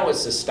to, now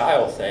it's a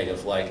style thing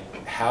of like,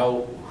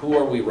 who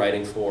are we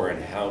writing for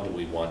and how do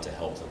we want to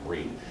help them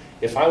read?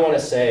 If I want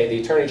to say,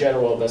 the Attorney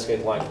General will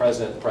investigate the lying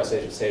president, the press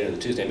agent stated in the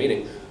Tuesday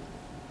meeting,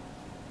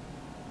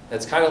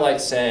 that's kind of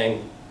like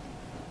saying,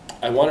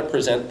 I want to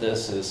present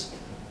this as,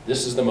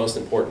 this is the most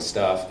important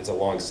stuff, it's a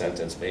long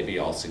sentence, maybe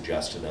I'll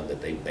suggest to them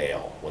that they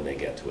bail when they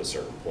get to a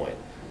certain point.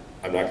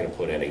 I'm not going to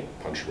put any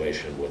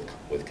punctuation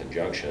with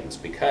conjunctions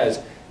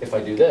because if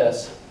I do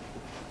this,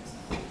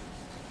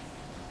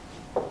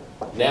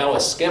 now a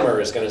skimmer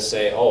is going to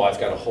say, oh, I've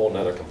got a whole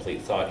nother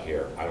complete thought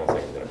here. I don't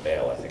think I'm going to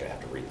bail. I think I have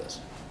to read this.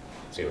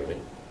 See what I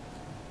mean?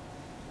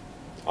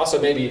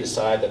 Also, maybe you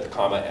decide that the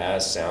comma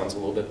as sounds a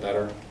little bit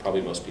better.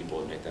 Probably most people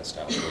would make that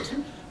style choice.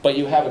 But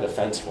you have a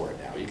defense for it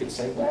now. You can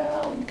say,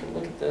 well, you can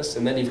look at this.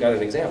 And then you've got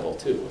an example,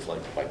 too, of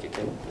like you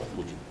came up with,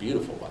 which is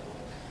beautiful, by the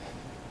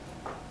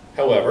way.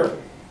 However,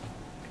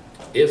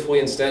 if we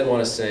instead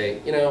want to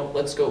say, you know,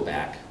 let's go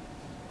back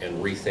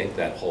and rethink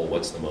that whole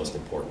what's the most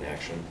important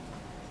action.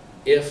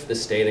 If the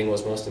stating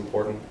was most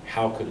important,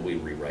 how could we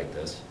rewrite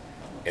this?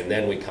 And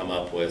then we come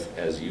up with,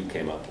 as you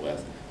came up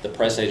with, the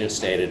press agent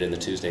stated in the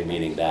Tuesday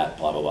meeting that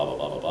blah, blah, blah, blah,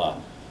 blah, blah,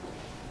 blah.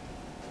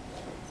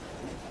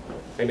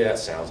 Maybe that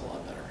sounds a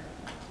lot better.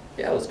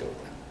 Yeah, let's go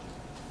with that.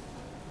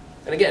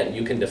 And again,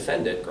 you can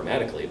defend it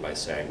grammatically by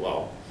saying,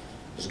 well,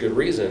 there's a good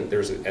reason,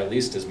 there's at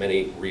least as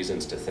many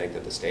reasons to think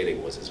that the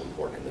stating was as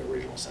important in the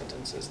original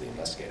sentence as the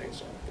investigating.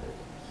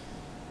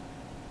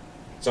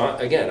 So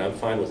again, I'm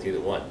fine with either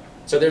one.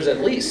 So there's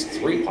at least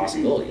 3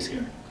 possibilities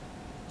here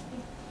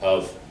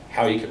of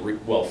how you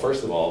could, well,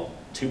 first of all,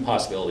 2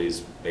 possibilities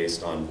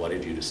based on what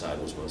did you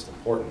decide was most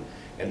important.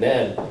 And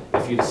then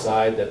if you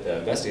decide that the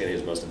investigating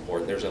is most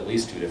important, there's at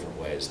least 2 different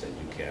ways that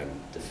you can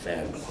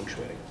defend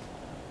punctuating.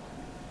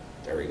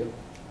 Very good.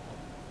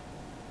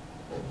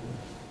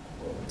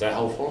 Is that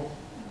helpful?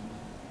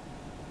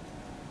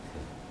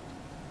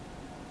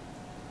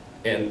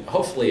 And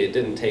hopefully it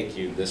didn't take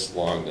you this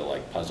long to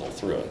like puzzle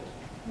through it.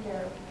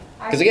 No.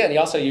 Because again,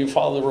 you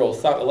follow the rule.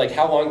 Like,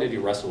 how long did you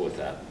wrestle with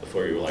that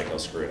before you were like, oh,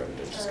 screw it, I'm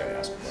just going to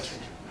ask a question?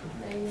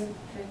 Maybe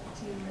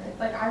 15 minutes.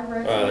 Like, I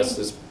wrote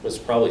This was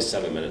probably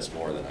 7 minutes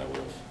more than I would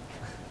have.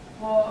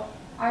 Well,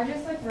 I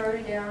just like wrote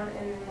it down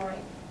and then like.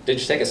 Did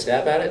you take a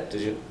stab at it?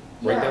 Did you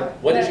write Yeah, down?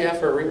 What did but- you have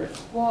for a rewrite?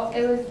 Well,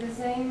 it was the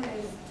same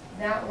as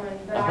that one,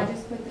 but I Uh-huh.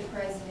 just put the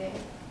president.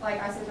 Like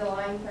I said, the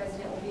lying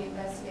president will be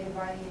investigated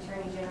by the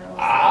Attorney General.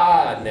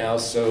 Ah, now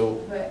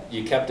so But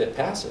you kept it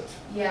passive.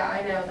 yeah,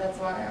 I know. That's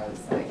why I was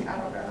like, I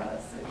don't know how to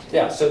switch it.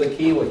 Yeah, so the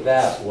key with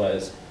that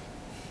was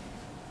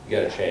you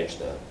got to change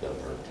the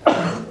verb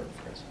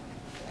tense.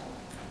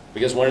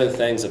 Because one of the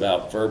things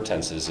about verb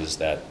tenses is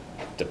that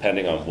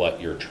depending on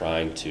what you're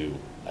trying to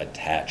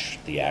attach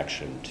the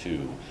action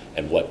to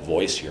and what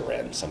voice you're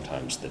in,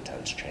 sometimes the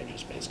tense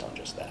changes based on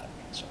just that.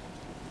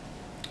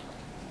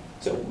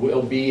 So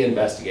will be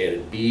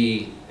investigated,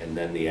 be, and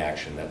then the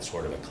action, that's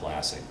sort of a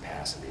classic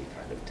passive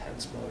kind of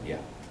tense mode, yeah.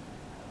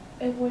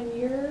 And when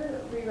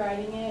you're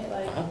rewriting it,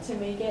 like Uh-huh. to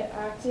make it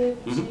active,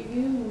 Mhm. do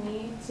you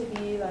need to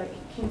be like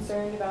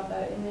concerned about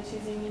that in the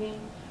Tuesday meeting?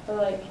 Or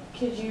like,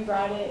 could you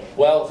write it?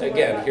 Well, to where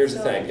again, that's here's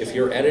the still thing, if action?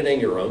 you're editing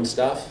your own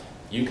stuff,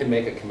 you can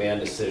make a command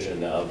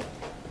decision of,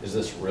 is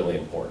this really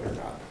important or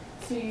not?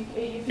 too,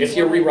 If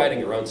you're want- rewriting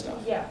your own stuff.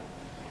 Yeah.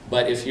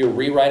 But if you're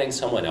rewriting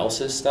someone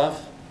else's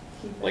stuff,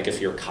 keep it. like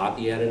if you're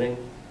copy editing,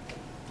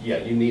 yeah,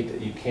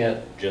 you can't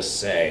just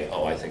say,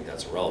 oh, I think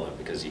that's irrelevant,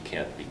 because you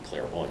can't be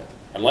clairvoyant.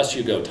 Unless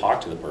you go talk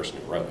to the person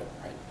who wrote it,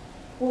 right?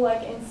 Well,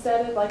 like,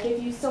 instead of, like,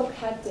 if you still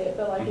kept it,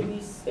 but like, Mhm.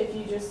 if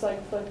you just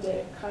like flipped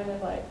it, kind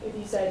of like, if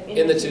you said.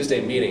 In the Tuesday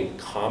meeting,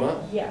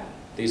 comma, Yeah,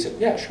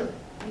 yeah, sure.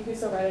 you could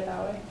still write it that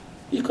way.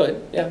 You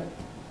could, yeah.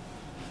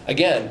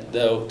 Again,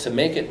 though, to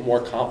make it more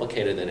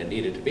complicated than it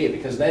needed to be,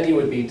 because then you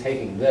would be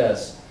taking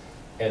this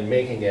and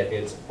making it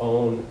its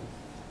own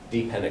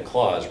dependent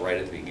clause right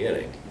at the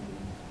beginning.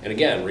 And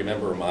again,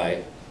 remember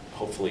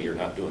hopefully you're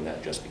not doing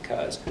that just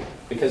because.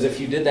 Because if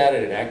you did that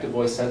in an active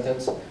voice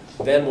sentence,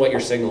 then what you're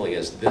signaling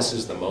is this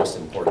is the most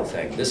important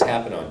thing. This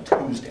happened on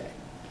Tuesday.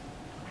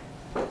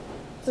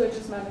 So it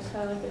just matters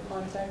kind of like the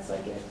context,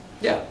 like it.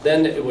 Yeah,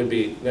 then it would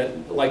be,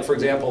 like for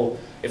example,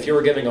 if you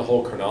were giving a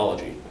whole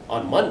chronology,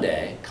 on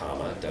Monday,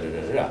 comma,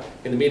 da-da-da-da-da,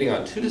 in the meeting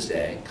on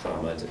Tuesday,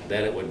 comma,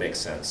 then it would make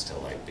sense to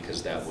like,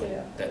 because that would,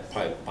 Yeah.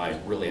 by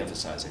really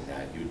emphasizing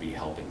that, you would be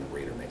helping the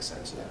reader make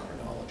sense of that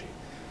chronology.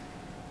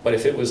 But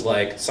if it was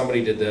like,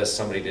 somebody did this,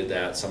 somebody did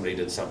that, somebody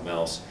did something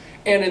else,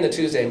 and in the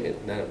Tuesday,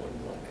 then it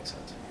wouldn't really make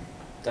sense.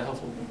 Is that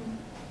helpful?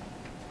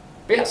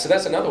 But yeah, so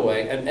that's another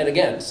way, and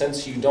again,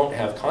 since you don't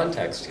have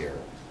context here,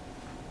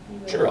 You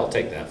will. sure, I'll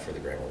take that for the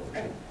grammar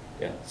worksheet.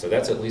 Yeah, so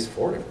that's at least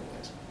 4 different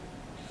ways.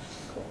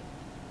 Cool.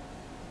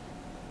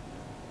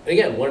 And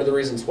again, one of the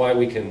reasons why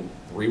we can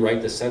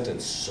rewrite this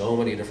sentence so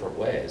many different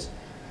ways.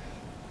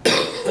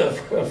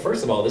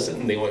 First of all, this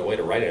isn't the only way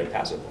to write it in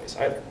passive voice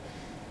either.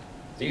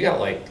 So you got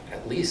like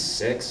at least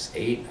 6,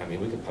 8, I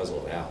mean, we could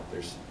puzzle it out.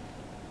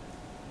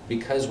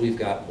 Because we've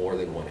got more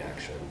than one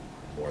action,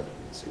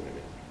 see what I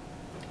mean?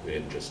 We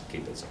didn't just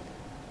keep it simple.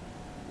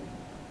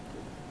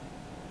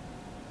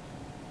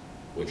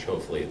 Which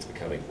hopefully it's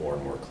becoming more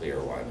and more clear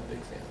why I'm a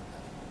big fan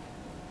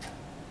of that.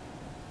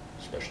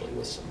 Especially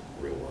with some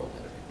real world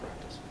editing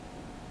practice.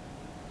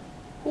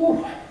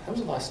 Ooh, that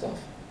was a lot of stuff.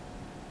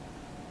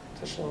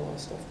 Touched on a lot of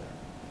stuff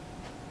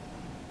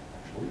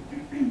there.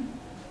 Actually.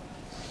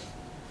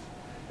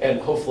 And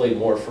hopefully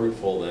more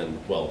fruitful than,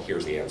 well,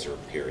 here's the answer,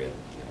 period.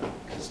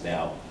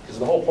 Because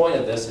the whole point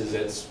of this is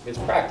it's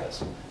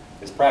practice.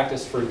 It's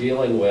practice for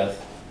dealing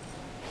with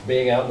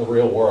being out in the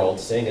real world,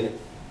 seeing an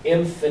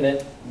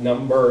infinite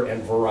number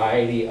and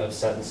variety of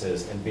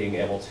sentences and being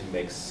able to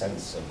make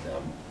sense of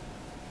them.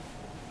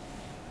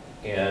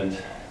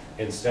 And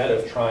instead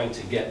of trying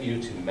to get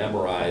you to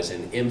memorize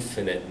an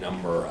infinite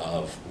number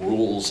of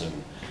rules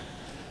and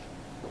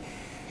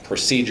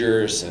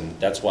procedures, and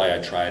that's why I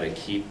try to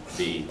keep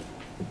the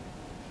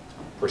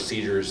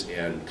procedures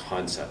and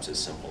concepts as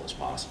simple as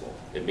possible.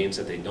 It means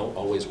that they don't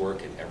always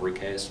work in every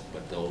case,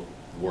 but they'll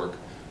work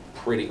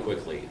pretty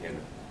quickly in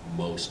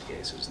most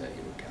cases that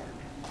you encounter.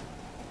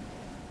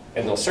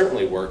 And they'll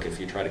certainly work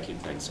if you try to keep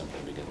things simple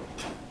to begin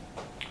with.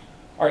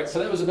 All right, so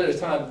that was a bit of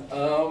time.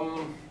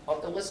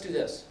 Let's do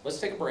this.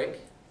 Let's take a break,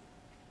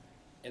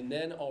 and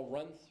then I'll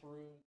run through